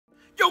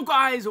Yo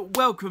guys,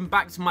 welcome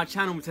back to my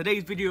channel. In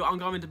today's video I'm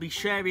going to be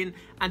sharing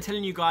and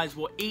telling you guys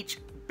what each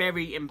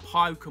berry in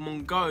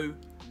Pokemon Go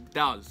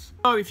does.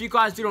 So if you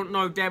guys do not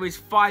know, there is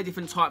 5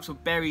 different types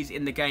of berries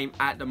in the game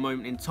at the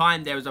moment in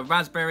time. There is a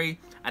raspberry,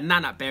 a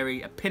nanap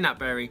berry, a pinap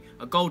berry,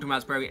 a golden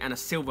raspberry and a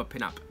silver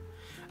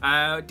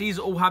pinap. These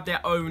all have their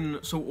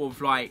own sort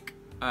of like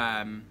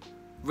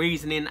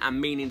reasoning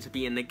and meaning to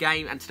be in the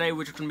game, and today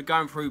we're just going to be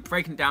going through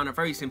breaking down a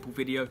very simple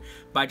video,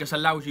 but it just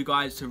allows you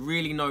guys to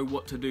really know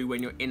what to do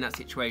when you're in that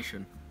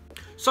situation.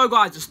 So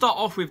guys, to start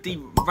off with the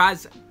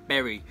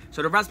raspberry.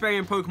 So the raspberry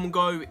in Pokemon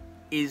Go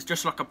is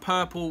just like a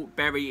purple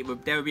berry.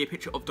 There will be a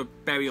picture of the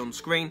berry on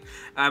screen,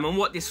 and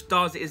what this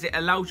does is it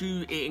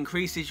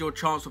increases your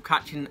chance of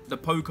catching the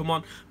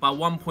Pokemon by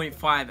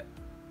 1.5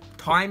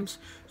 times.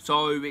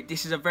 So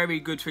this is a very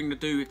good thing to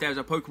do if there's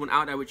a Pokemon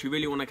out there which you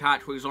really want to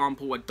catch. For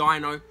example, a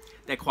Dino,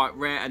 they're quite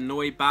rare, a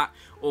Noibat,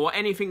 or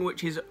anything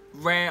which is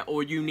rare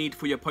or you need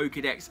for your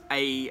Pokedex.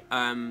 A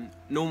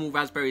normal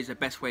raspberry is the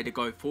best way to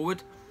go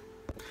forward.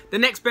 The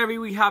next berry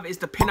we have is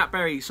the pinap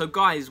berry. So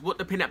guys, what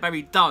the pinap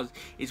berry does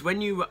is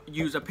when you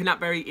use a pinap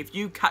berry, if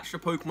you catch the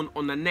Pokemon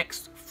on the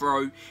next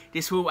throw,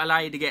 this will allow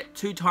you to get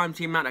 2 times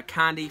the amount of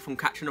candy from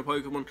catching a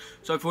Pokemon.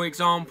 So for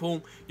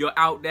example, you're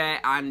out there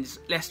and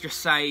let's just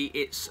say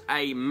it's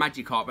a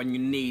Magikarp and you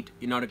need,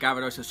 to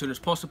Gyarados as soon as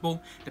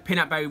possible. The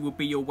pinap berry will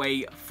be your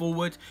way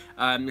forward.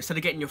 Instead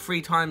of getting your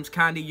 3 times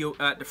candy,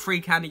 the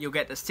free candy, you'll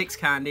get the 6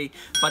 candy.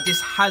 But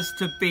this has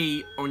to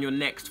be on your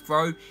next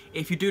throw.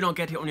 If you do not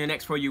get it on your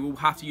next throw, you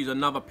will have to use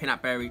another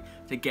pinap berry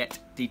to get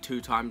the 2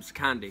 times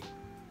candy.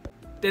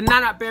 The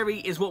nanap berry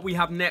is what we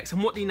have next,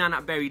 and what the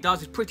nanap berry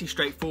does is pretty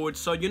straightforward.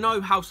 So you know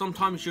how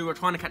sometimes you are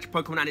trying to catch a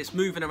Pokemon and it's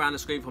moving around the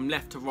screen from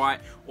left to right,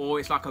 or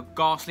it's like a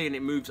Ghastly and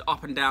it moves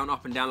up and down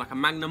like a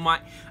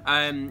Magnemite.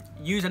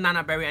 Use a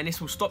nanap berry and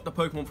this will stop the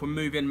Pokemon from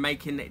moving,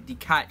 making the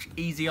catch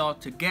easier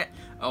to get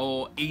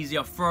or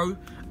easier throw.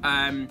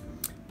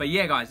 But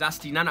yeah guys, that's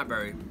the nanap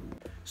berry.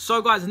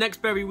 So guys, the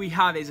next berry we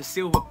have is a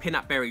silver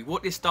pinap berry.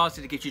 What this does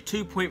is it gives you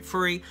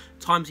 2.3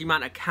 times the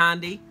amount of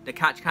candy, the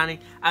catch candy,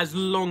 as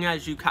long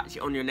as you catch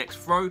it on your next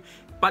throw.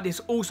 But this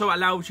also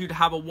allows you to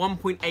have a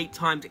 1.8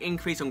 times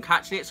increase on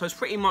catching it. So it's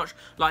pretty much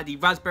like the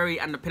raspberry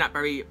and the pinap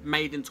berry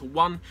made into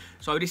one.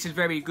 So this is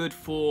very good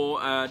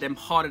for them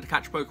harder to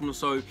catch Pokemon.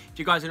 So if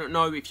you guys don't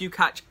know, if you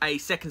catch a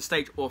 2nd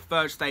stage or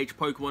 3rd stage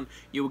Pokemon,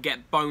 you will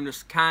get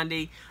bonus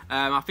candy.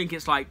 I think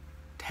it's like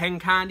 10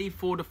 candy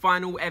for the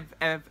final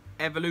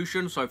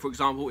evolution. So for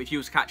example, if you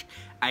was to catch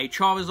a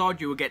Charizard,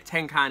 you will get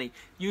 10 candy.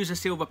 Use a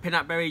silver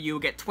pinap berry, you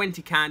will get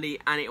 20 candy,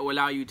 and it will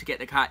allow you to get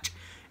the catch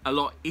a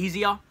lot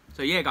easier.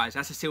 So yeah guys,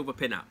 that's a silver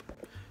pinap.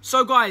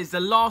 So guys, the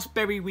last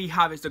berry we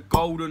have is the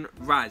golden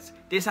raz.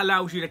 This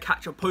allows you to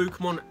catch a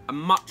Pokemon at a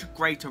much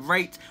greater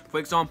rate. For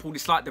example,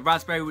 it's like the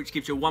raspberry, which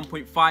gives you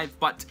 1.5,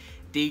 but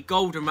the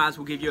golden raz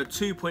will give you a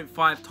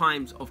 2.5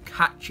 times of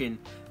catching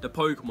the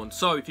Pokemon.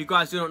 So if you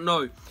guys do not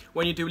know,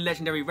 when you do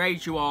legendary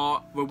raids, you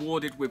are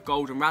rewarded with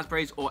golden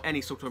raspberries or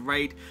any sort of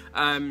raid.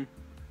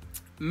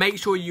 Make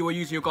sure you are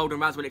using your golden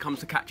raz when it comes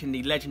to catching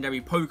the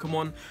legendary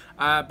Pokemon.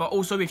 But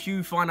also if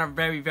you find a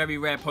very, very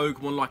rare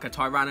Pokemon like a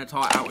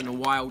Tyranitar out in the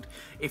wild,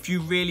 if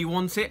you really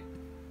want it,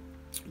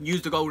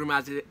 use the golden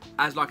raz.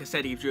 As like I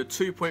said, it gives you a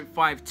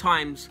 2.5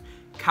 times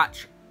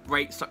catch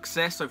rate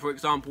success. So for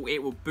example,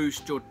 it will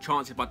boost your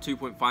chances by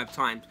 2.5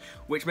 times,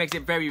 which makes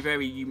it very,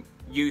 very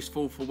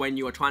useful for when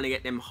you are trying to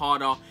get them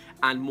harder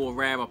and more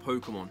rarer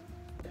Pokemon.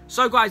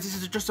 So guys, this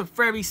is just a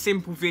very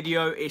simple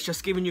video. It's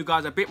just giving you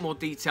guys a bit more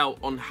detail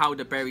on how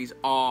the berries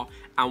are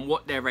and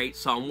what their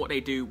rates are and what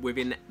they do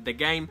within the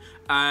game.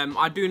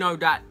 I do know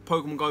that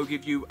Pokemon Go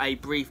give you a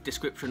brief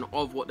description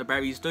of what the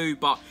berries do,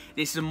 but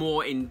this is a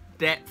more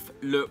in-depth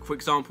look. For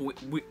example,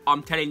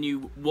 I'm telling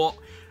you what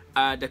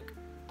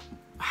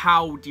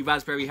how the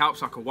raspberry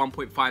helps, like a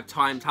 1.5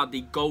 times, how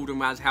the golden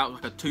raz helps,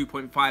 like a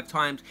 2.5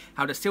 times,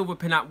 how the silver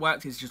pinap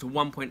works is just a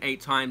 1.8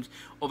 times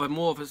of a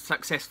more of a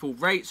successful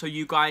rate. So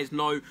you guys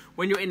know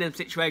when you're in them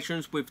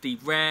situations with the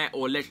rare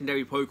or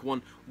legendary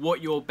Pokemon,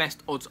 what your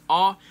best odds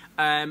are.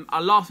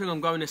 A last thing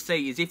I'm going to say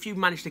is if you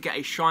manage to get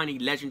a shiny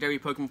legendary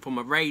Pokemon from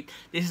a raid,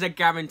 this is a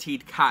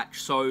guaranteed catch.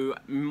 So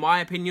in my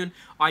opinion,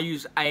 I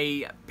use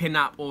a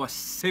pinap or a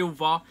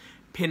silver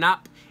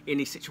pinap in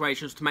these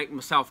situations to make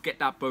myself get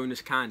that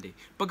bonus candy.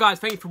 But guys,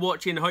 thank you for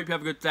watching. I hope you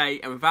have a good day,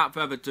 and without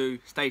further ado,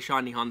 stay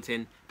shiny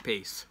hunting.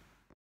 Peace.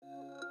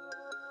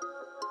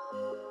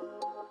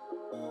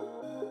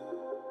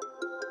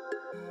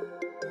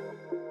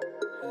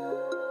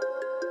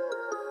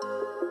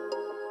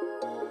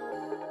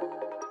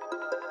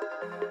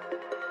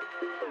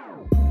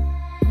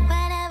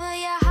 Whenever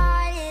your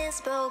heart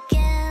is broken